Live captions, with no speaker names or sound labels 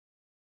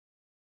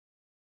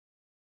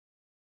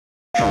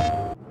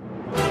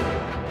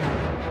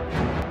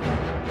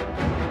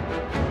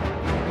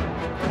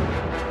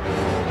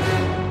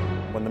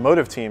When the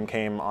Motive team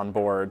came on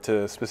board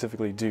to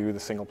specifically do the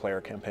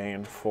single-player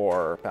campaign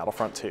for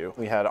Battlefront II,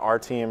 we had our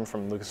team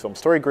from Lucasfilm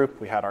Story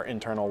Group, we had our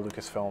internal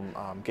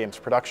Lucasfilm Games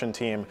production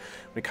team.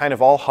 We kind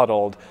of all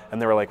huddled,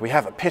 and they were like, "We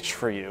have a pitch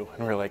for you."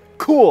 And we were like,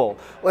 "Cool,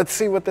 let's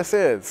see what this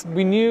is."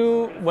 We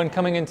knew when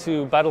coming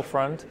into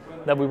Battlefront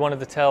that we wanted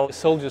to tell a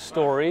soldier's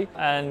story,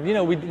 and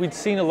we'd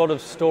seen a lot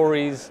of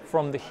stories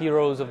from the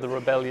heroes of the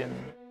rebellion.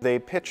 They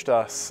pitched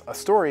us a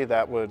story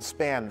that would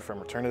span from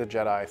Return of the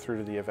Jedi through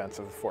to the events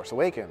of The Force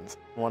Awakens.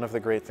 One of the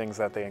great things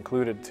that they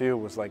included too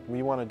was like,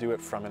 we want to do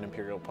it from an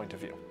Imperial point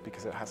of view,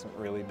 because it hasn't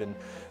really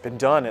been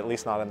done, at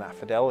least not in that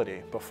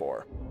fidelity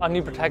before. Our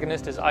new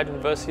protagonist is Iden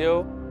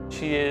Versio.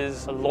 She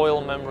is a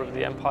loyal member of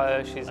the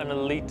Empire. She's an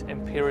elite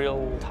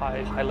Imperial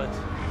TIE pilot.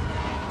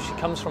 She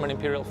comes from an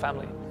Imperial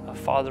family. Her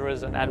father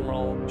is an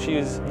admiral. She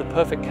is the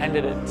perfect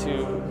candidate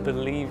to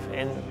believe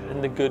in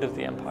the good of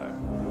the Empire.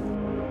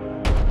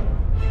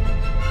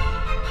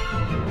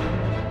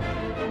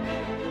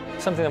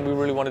 Something that we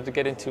really wanted to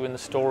get into in the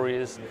story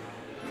is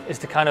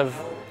to kind of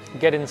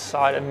get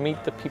inside and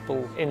meet the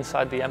people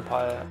inside the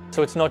Empire.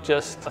 So it's not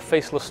just a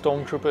faceless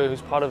stormtrooper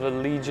who's part of a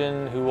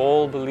legion who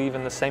all believe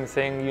in the same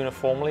thing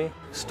uniformly.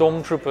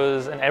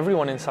 Stormtroopers and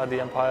everyone inside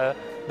the Empire,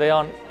 they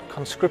aren't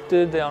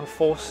conscripted, they aren't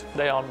forced,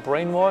 they aren't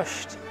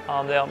brainwashed,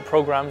 they aren't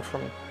programmed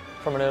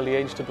from an early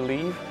age to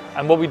believe.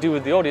 And what we do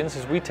with the audience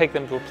is we take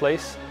them to a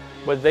place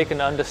where they can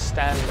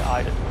understand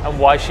Iden and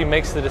why she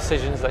makes the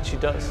decisions that she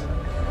does.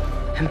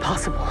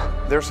 Impossible.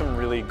 There's some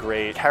really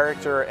great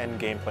character and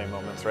gameplay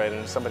moments, right?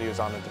 And as somebody who's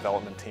on the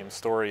development team,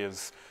 story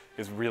is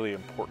really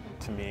important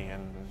to me,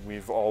 and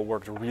we've all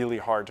worked really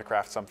hard to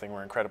craft something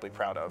we're incredibly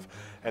proud of.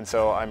 And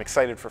so I'm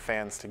excited for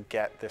fans to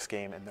get this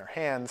game in their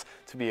hands,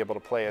 to be able to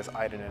play as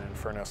Iden and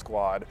Inferno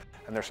Squad,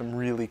 and there's some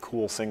really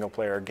cool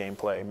single-player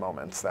gameplay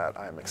moments that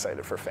I'm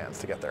excited for fans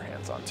to get their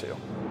hands on too.